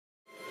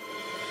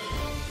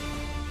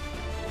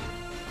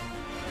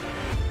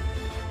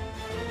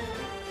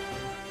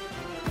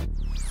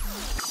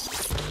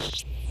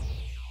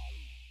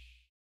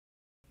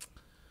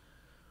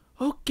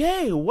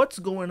Okay, what's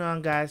going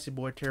on, guys? Your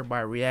boy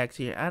Terabyt Reacts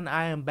here, and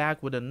I am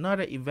back with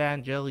another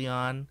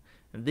Evangelion.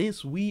 And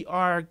this, we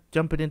are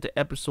jumping into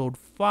episode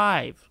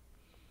 5.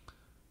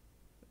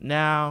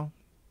 Now,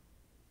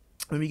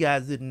 if you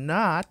guys did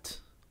not,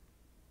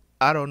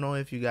 I don't know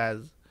if you guys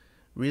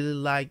really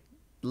liked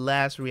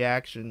last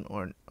reaction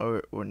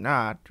or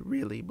not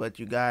really, but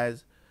you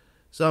guys,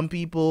 some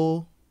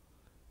people,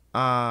 they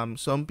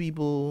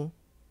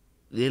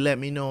let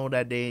me know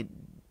that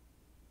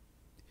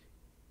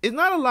it's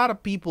not a lot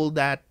of people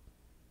that's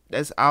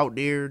out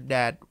there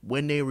that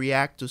when they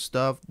react to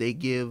stuff, they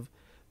give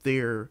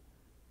their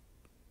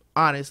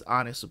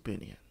honest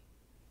opinion.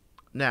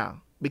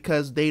 Now,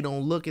 because they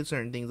don't look at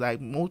certain things, like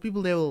most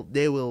people,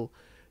 they will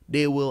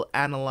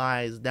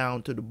analyze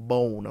down to the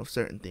bone of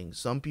certain things.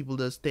 Some people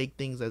just take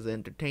things as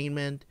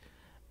entertainment,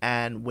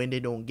 and when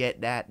they don't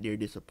get that, they're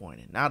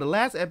disappointed. Now, the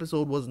last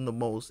episode wasn't the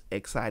most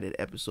excited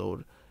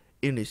episode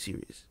in this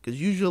series,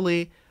 because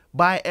usually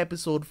by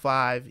episode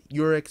 5,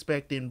 you're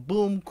expecting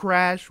boom,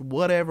 crash,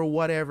 whatever.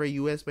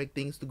 You expect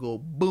things to go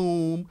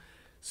boom.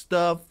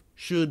 Stuff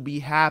should be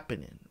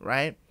happening,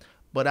 right?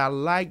 But I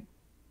like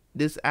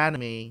this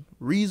anime.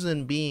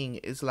 Reason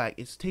being is like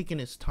it's taking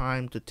its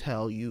time to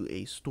tell you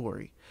a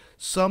story.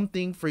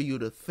 Something for you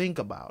to think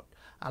about.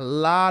 A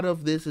lot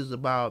of this is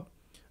about,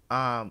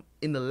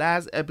 in the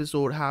last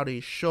episode, how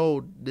they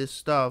showed this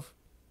stuff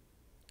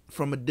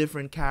from a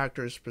different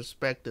character's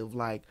perspective.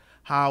 Like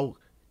how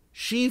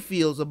she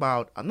feels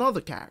about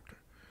another character,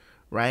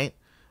 right?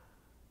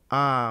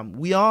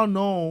 We all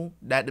know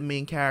that the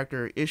main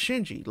character is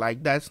Shinji.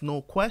 Like, that's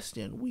no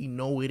question. We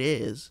know it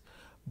is.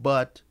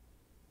 But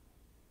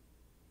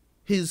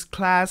his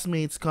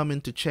classmates coming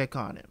to check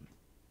on him,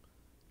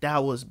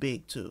 that was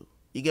big too.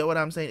 You get what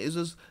I'm saying? It's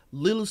just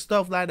little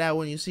stuff like that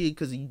when you see it,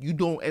 because you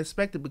don't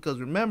expect it. Because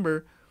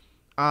remember,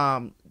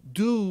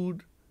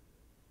 dude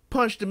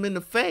punched him in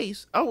the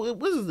face. Oh,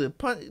 what is it?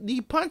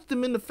 He punched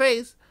him in the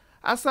face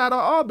outside of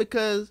all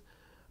because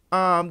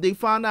they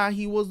found out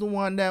he was the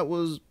one that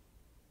was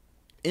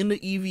in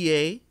the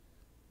EVA,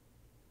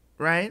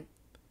 right?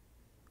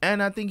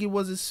 And I think it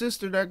was his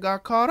sister that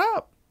got caught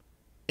up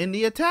in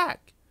the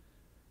attack,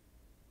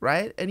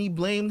 right? And he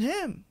blamed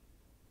him,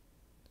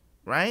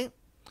 right?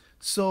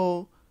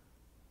 So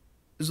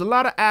there's a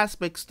lot of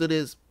aspects to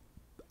this.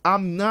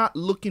 I'm not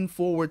looking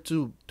forward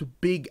to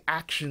big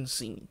action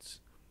scenes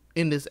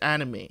in this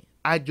anime.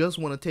 I just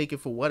want to take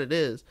it for what it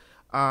is.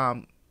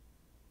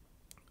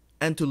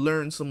 And to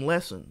learn some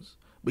lessons,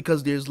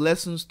 because there's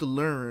lessons to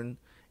learn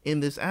in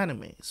this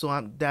anime.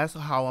 So that's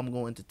how I'm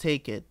going to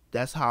take it.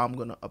 That's how I'm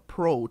going to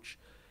approach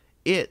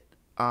it.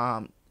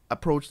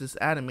 Approach this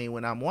anime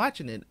when I'm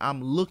watching it.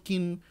 I'm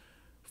looking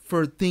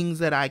for things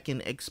that I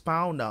can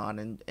expound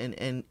on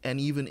and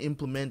even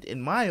implement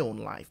in my own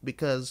life,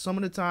 because some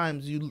of the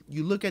times you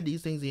look at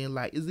these things and you're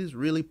like, is this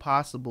really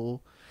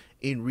possible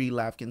in real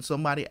life? Can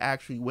somebody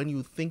actually, when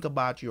you think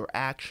about your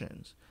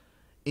actions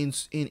in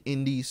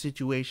these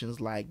situations,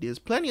 like there's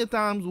plenty of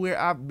times where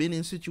I've been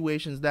in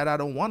situations that I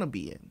don't want to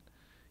be in.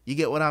 You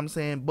get what I'm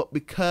saying? But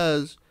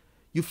because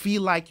you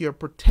feel like you're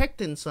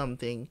protecting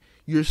something,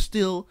 you're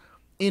still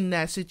in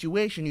that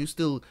situation. You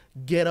still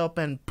get up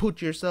and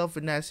put yourself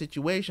in that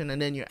situation,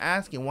 and then you're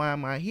asking, why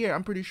am I here?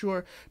 I'm pretty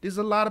sure there's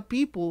a lot of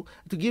people.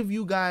 To give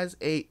you guys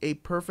a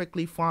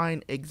perfectly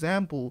fine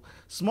example,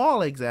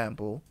 small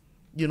example,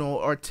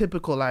 or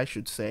typical, I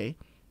should say,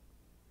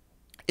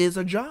 is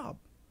a job.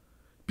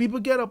 People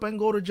get up and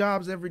go to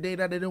jobs every day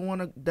that they don't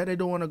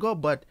want to go,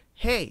 but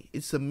hey,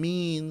 it's a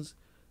means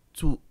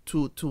to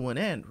an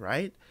end,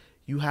 right?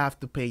 You have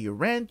to pay your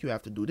rent, you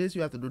have to do this,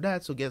 you have to do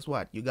that. So guess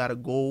what? You got to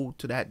go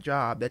to that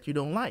job that you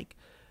don't like,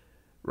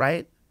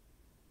 right?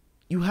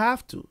 You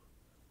have to,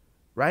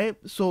 right?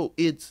 So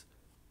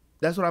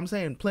that's what I'm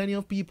saying. Plenty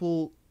of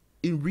people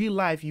in real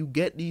life, you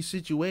get these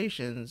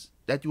situations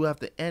that you have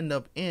to end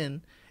up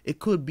in. It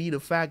could be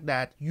the fact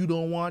that you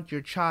don't want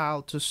your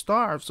child to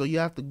starve, so you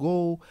have to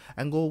go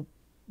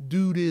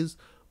do this,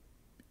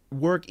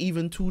 work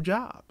even 2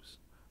 jobs,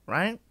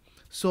 right?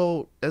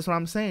 So that's what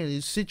I'm saying.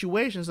 These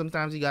situations,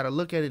 sometimes you got to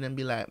look at it and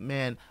be like,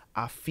 man,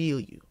 I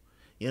feel you.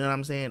 You know what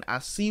I'm saying? I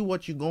see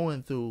what you're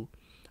going through.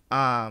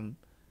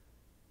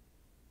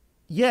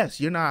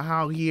 Yes, you're not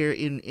out here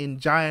in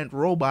giant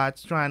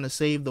robots trying to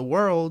save the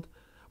world,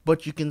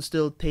 but you can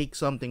still take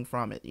something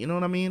from it. You know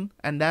what I mean?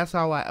 And that's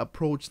how I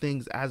approach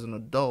things as an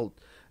adult,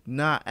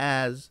 not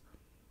as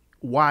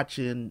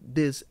watching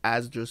this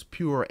as just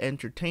pure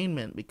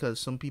entertainment,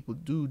 because some people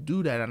do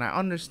that. And I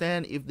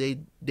understand if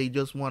they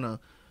just want to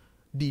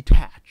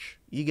detach.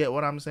 You get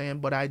what I'm saying?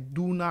 But I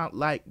do not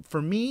like,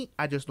 for me,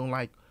 I just don't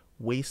like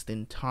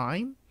wasting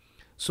time.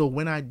 So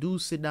when I do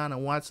sit down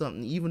and watch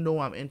something, even though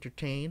I'm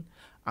entertained,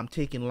 I'm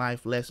taking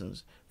life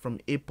lessons from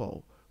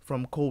Ippo,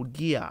 from Code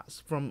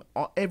Geass, from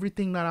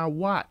everything that I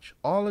watch.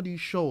 All of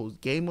these shows,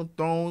 Game of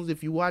Thrones.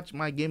 If you watch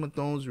my Game of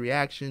Thrones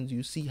reactions,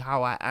 you see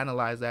how I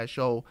analyze that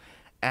show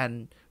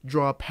and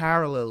draw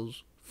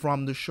parallels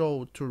from the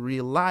show to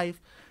real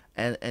life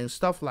and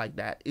stuff like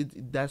that.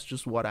 That's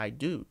just what I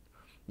do.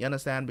 You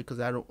understand?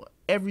 Because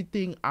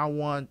everything I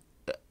want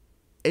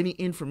any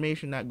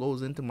information that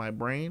goes into my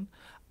brain,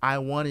 I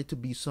want it to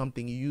be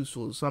something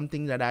useful,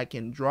 something that I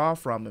can draw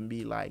from and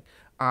be like,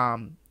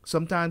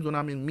 sometimes when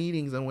I'm in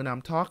meetings and when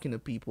I'm talking to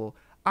people,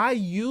 I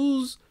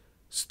use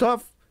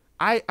stuff.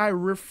 I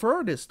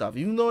refer to stuff,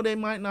 even though they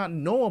might not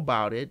know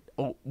about it,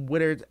 or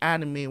whether it's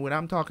anime, when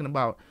I'm talking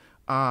about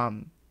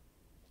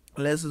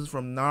lessons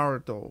from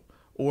Naruto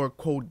or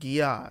Code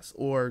Geass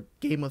or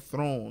Game of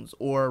Thrones,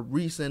 or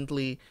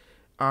recently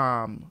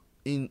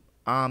in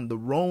the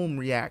Rome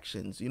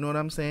reactions, you know what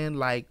I'm saying?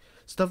 Like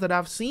stuff that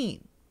I've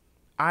seen.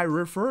 I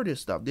refer to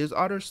stuff. There's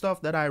other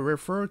stuff that I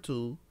refer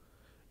to,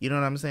 you know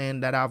what I'm saying,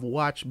 that I've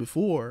watched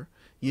before,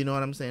 you know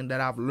what I'm saying, that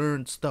I've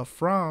learned stuff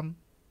from,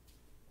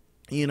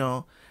 you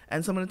know,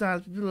 and some of the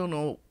times people don't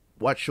know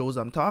what shows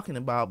I'm talking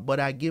about, but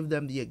I give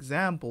them the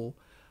example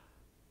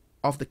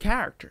of the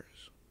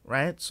characters,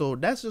 right? So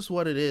that's just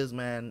what it is,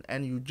 man.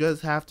 And you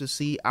just have to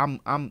see. I'm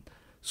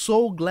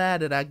so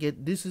glad that I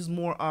get, this is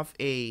more of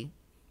a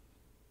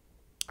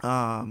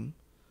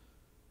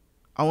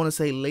I want to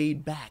say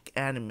laid back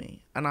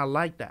anime, and I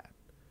like that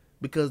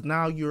because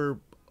now you're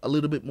a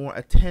little bit more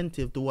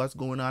attentive to what's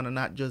going on and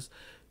not just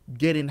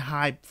getting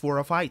hyped for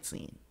a fight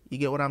scene. You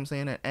get what I'm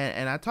saying?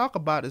 And I talk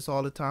about this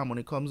all the time when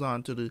it comes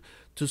on to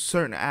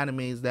certain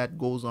animes that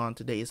goes on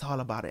today. It's all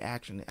about the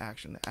action, the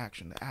action, the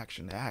action, the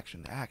action, the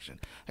action, the action,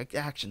 the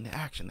action, the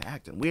action, the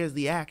action. Where's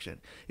the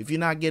action? If you're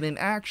not getting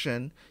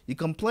action, you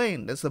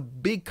complain. That's a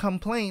big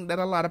complaint that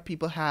a lot of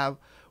people have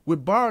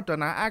with Boruto.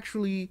 And I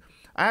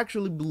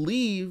actually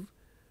believe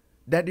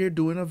that they're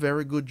doing a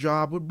very good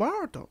job with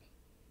Boruto.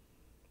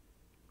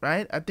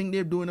 Right? I think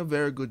they're doing a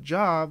very good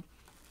job.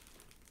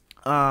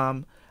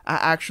 I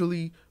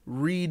actually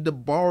read the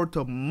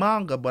Boruto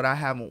manga, but I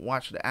haven't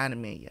watched the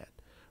anime yet,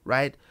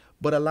 right?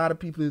 But a lot of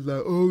people is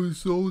like, oh, it's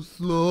so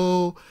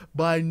slow.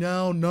 By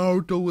now,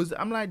 Naruto was...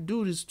 I'm like,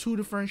 dude, it's two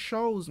different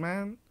shows,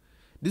 man.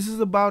 This is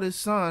about his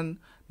son,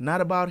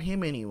 not about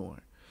him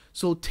anymore.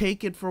 So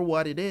take it for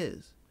what it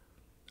is.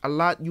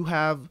 You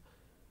have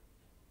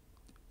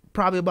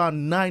probably about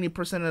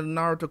 90% of the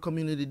Naruto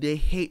community, they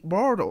hate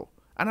Boruto.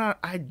 And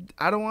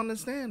I don't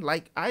understand.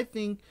 Like, I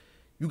think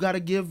you got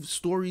to give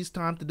stories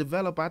time to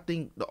develop. I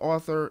think the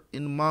author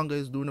in the manga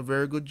is doing a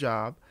very good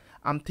job.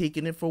 I'm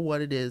taking it for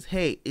what it is.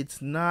 Hey,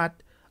 it's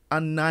not a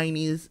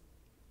 90s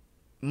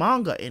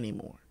manga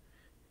anymore.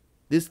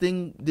 This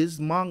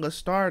manga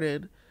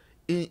started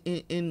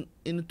in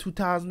the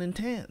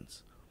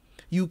 2010s.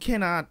 You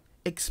cannot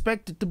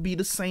expect it to be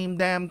the same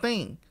damn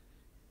thing.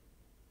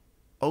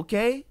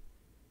 Okay?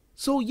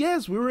 So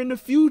yes, we're in the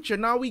future.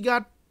 Now we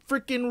got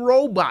freaking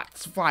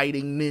robots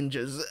fighting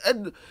ninjas.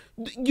 And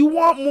you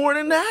want more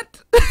than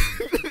that?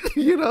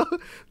 You know,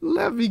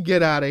 let me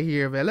get out of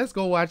here, man. Let's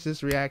go watch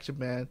this reaction,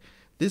 man.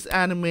 This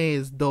anime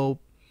is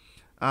dope.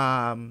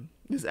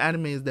 This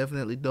anime is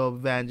definitely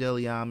dope.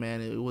 Evangelion,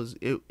 man.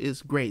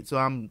 It's great. So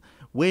I'm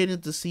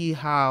waiting to see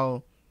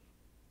how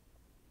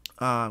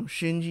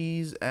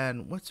Shinji's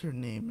and what's her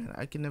name, man?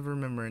 I can never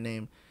remember her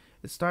name.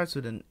 It starts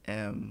with an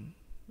M.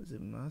 Is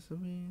it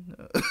Masami?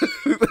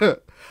 No.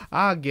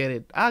 I'll get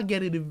it.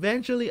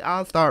 Eventually.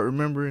 I'll start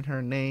remembering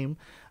her name.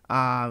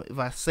 If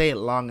I say it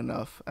long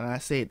enough and I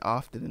say it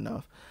often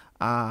enough.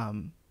 I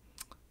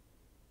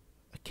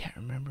can't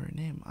remember her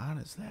name.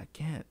 Honestly, I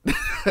can't.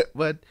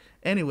 But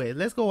anyway,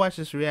 let's go watch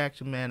this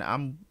reaction,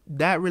 man.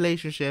 That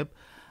relationship,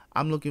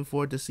 I'm looking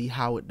forward to see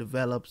how it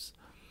develops.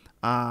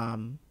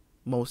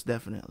 Most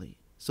definitely.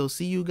 So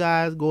see you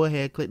guys. Go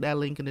ahead, click that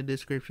link in the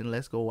description.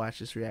 Let's go watch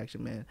this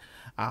reaction, man.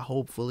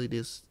 Hopefully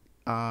this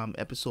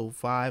episode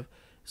 5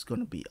 is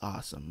gonna be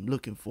awesome.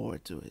 Looking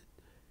forward to it.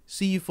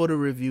 See you for the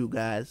review,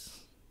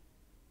 guys.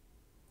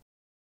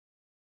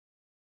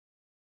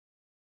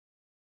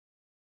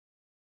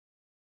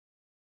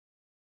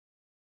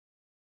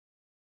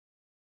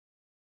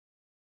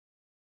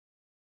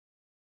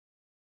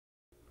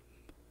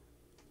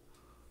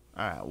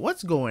 Alright,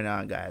 what's going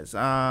on, guys?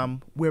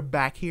 We're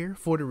back here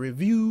for the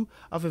review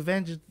of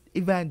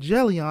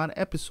Evangelion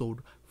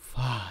episode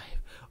 5.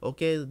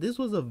 Okay, this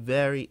was a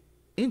very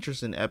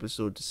interesting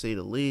episode to say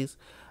the least.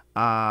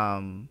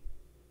 Kind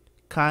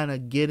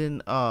of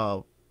getting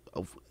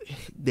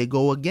they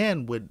go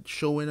again with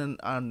showing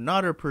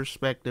another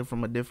perspective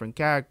from a different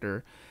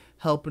character,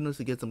 helping us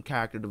to get some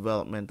character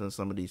development on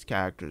some of these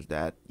characters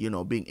that, you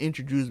know, being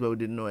introduced but we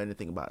didn't know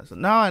anything about. So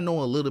now I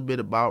know a little bit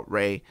about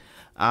Rei.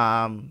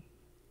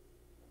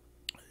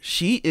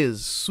 She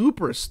is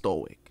super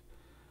stoic,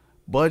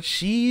 but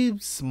she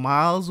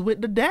smiles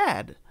with the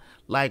dad.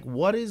 Like,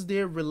 what is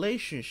their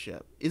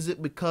relationship? Is it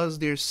because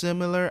they're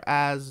similar,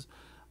 as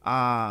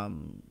the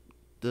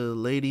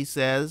lady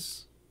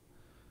says?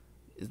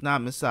 It's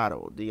not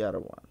Misato, the other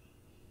one.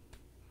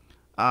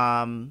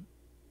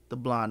 The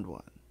blonde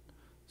one.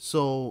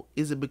 So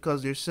is it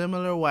because they're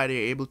similar, why they're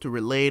able to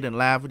relate and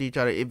laugh with each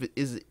other?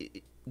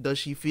 Does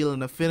she feel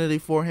an affinity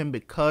for him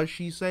because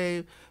he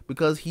saved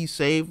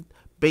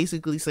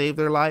basically saved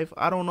her life?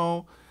 I don't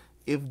know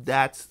if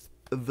that's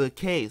the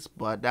case,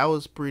 but that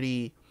was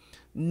pretty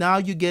now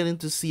you're getting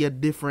to see a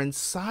different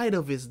side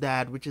of his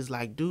dad, which is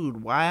like,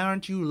 dude, why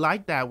aren't you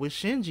like that with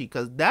Shinji?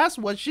 Because that's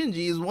what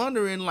Shinji is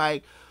wondering,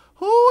 like,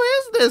 who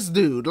is this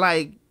dude?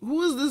 Like,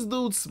 who is this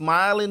dude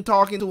smiling,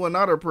 talking to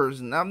another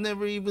person? I've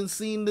never even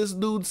seen this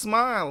dude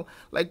smile.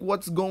 Like,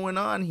 what's going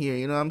on here?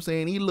 You know what I'm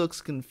saying? He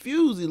looks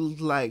confused. He looks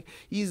like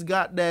he's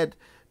got that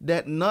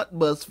nut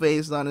bust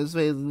face on his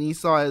face, and he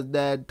saw his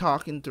dad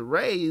talking to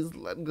Rei. He's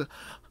like,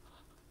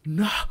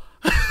 no.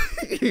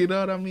 You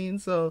know what I mean?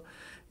 So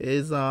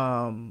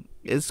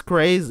it's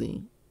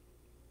crazy.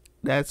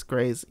 That's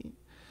crazy.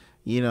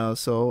 You know,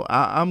 so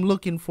I'm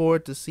looking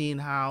forward to seeing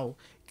how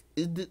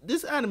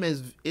this anime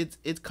is.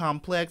 It's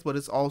complex, but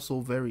it's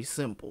also very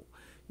simple.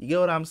 You get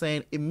what I'm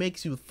saying? It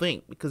makes you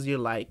think, because you're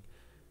like,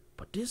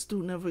 but this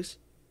dude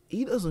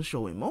he doesn't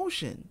show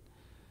emotion.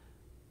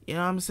 You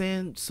know what I'm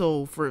saying?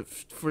 So for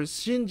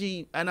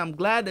Shinji, and I'm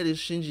glad that it's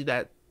Shinji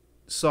that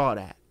saw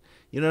that.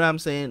 You know what I'm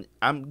saying?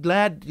 I'm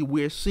glad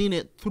we're seeing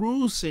it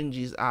through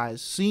Shinji's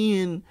eyes,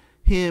 seeing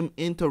him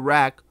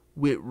interact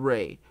with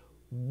Rei.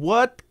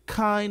 What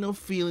kind of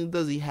feeling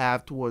does he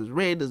have towards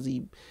Rei? Does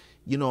he,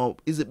 you know,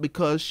 is it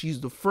because she's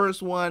the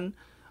first one?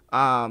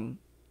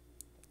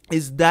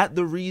 Is that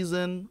the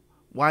reason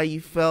why he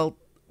felt?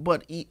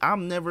 But I've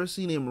never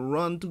seen him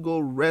run to go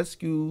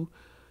rescue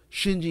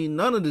Shinji in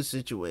none of the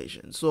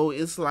situations. So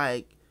it's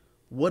like,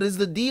 what is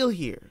the deal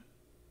here?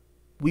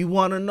 We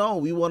want to know.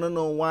 We want to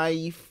know why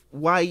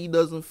he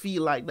doesn't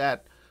feel like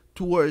that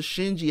towards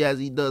Shinji as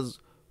he does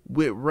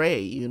with Rei.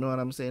 You know what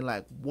I'm saying?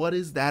 Like, what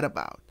is that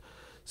about?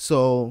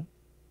 So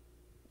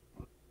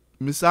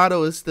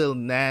Misato is still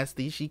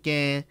nasty. She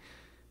can't,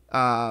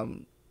 yeah,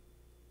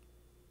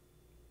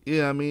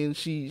 I mean,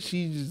 she's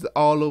just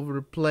all over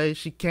the place.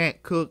 She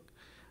can't cook.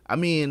 I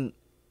mean,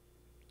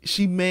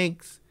 she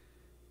make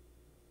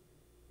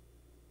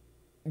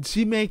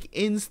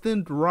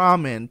instant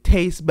ramen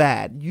taste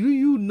bad.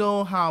 You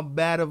know how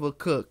bad of a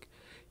cook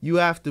you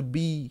have to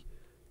be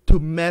to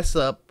mess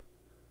up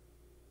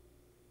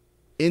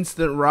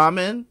instant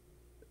ramen.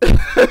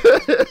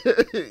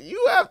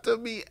 You have to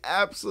be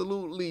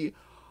absolutely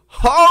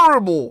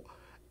horrible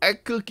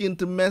at cooking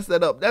to mess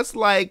that up. That's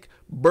like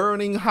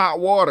burning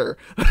hot water.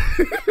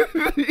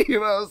 You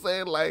know what I'm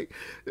saying? Like,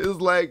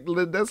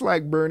 that's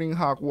like burning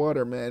hot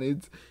water,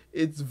 man.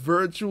 It's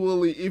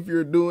virtually, if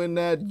you're doing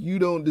that, you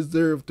don't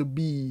deserve to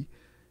be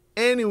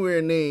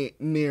anywhere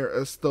near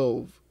a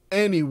stove.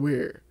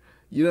 Anywhere.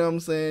 You know what I'm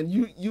saying?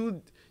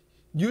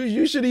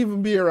 You should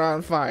even be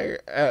around fire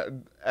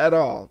at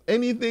all.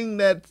 Anything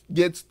that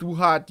gets too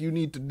hot, you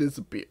need to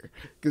disappear,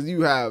 because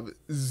you have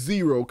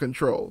zero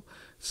control.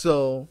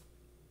 So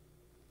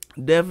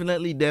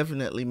definitely,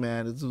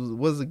 man, this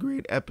was a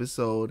great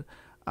episode.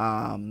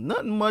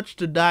 Nothing much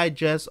to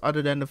digest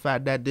other than the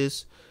fact that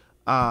this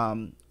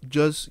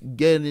just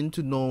getting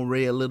to know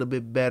Rei a little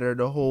bit better,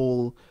 the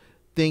whole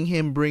thing,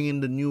 him bringing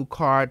the new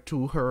card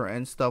to her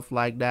and stuff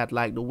like that,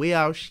 like the way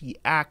how she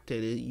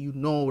acted, you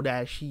know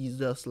that she's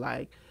just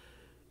like,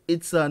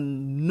 it's a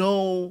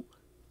no,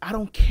 I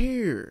don't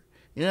care.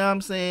 You know what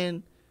I'm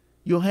saying?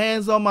 Your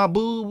hands on my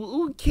boob,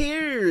 who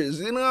cares?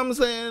 You know what I'm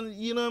saying?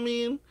 You know what I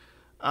mean?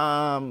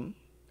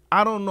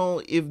 I don't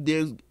know if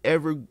there's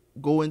ever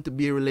going to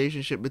be a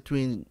relationship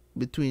between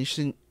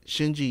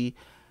Shinji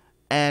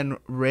and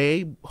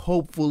Rei.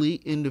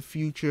 Hopefully in the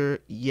future,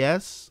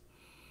 yes.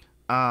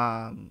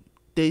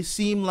 They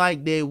seem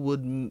like they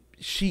would,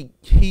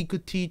 he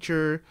could teach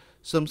her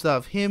some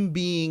stuff, him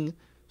being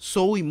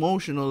so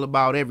emotional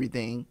about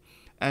everything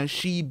and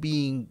she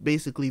being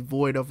basically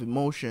void of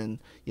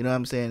emotion. You know what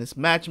I'm saying? It's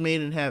match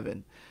made in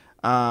heaven.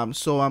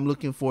 So I'm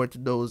looking forward to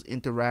those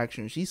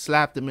interactions. She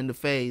slapped him in the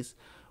face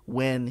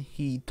when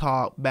he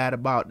talked bad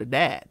about the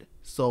dad,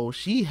 so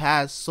she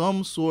has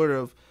some sort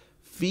of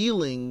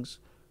feelings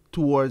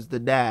towards the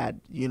dad,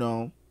 you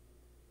know.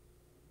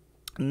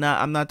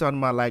 I'm not talking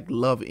about like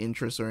love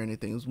interest or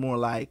anything. It's more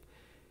like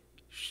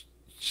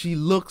she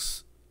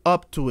looks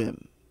up to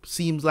him,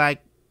 seems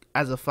like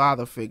as a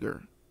father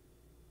figure.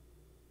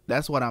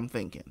 That's what I'm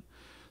thinking.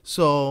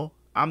 So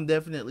I'm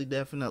definitely,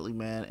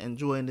 man,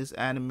 enjoying this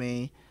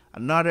anime.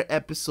 Another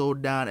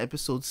episode down.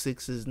 Episode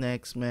 6 is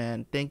next,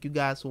 man. Thank you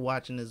guys for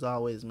watching as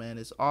always, man.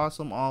 It's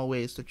awesome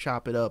always to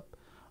chop it up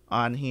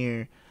on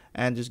here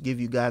and just give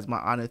you guys my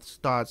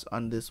honest thoughts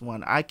on this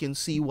one. I can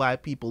see why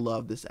people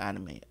love this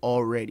anime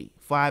already.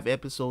 5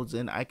 episodes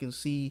in, I can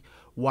see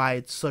why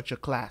it's such a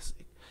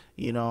classic,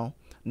 you know.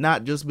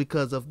 Not just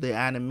because of the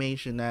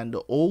animation and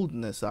the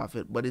oldness of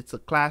it, but it's a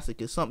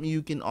classic. It's something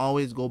you can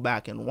always go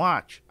back and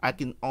watch. I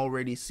can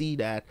already see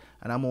that,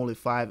 and I'm only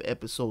 5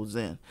 episodes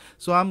in.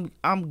 So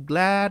I'm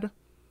glad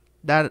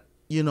that,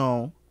 you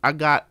know, I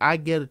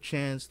get a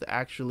chance to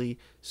actually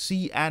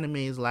see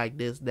animes like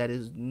this that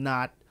is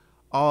not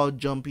all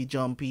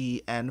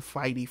jumpy and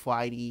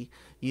fighty,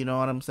 you know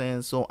what I'm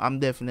saying? So I'm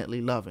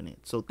definitely loving it.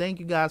 So thank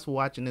you guys for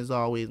watching as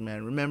always,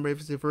 man. Remember, if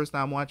it's your first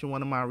time watching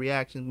one of my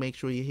reactions, make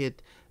sure you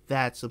hit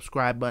that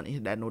subscribe button,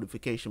 hit that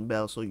notification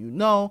bell so you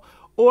know,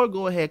 or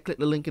go ahead, click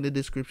the link in the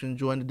description,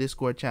 join the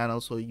Discord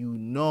channel so you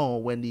know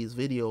when these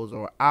videos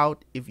are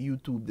out. If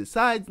YouTube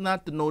decides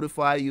not to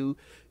notify you,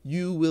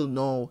 you will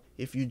know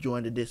if you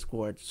join the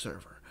Discord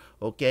server.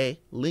 Okay,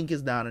 link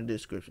is down in the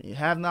description. You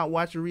have not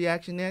watched a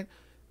reaction yet,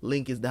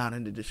 link is down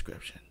in the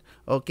description.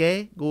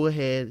 Okay, go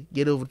ahead,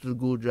 get over to the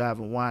Google Drive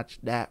and watch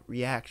that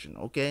reaction.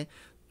 Okay,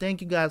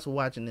 thank you guys for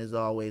watching. As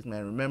always,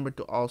 man, remember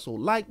to also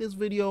like this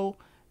video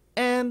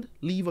and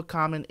leave a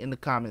comment in the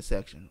comment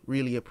section.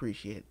 Really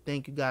appreciate it.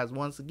 Thank you guys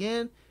once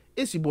again.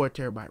 It's your boy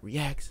Terabyt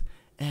Reacts,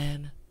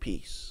 and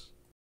peace.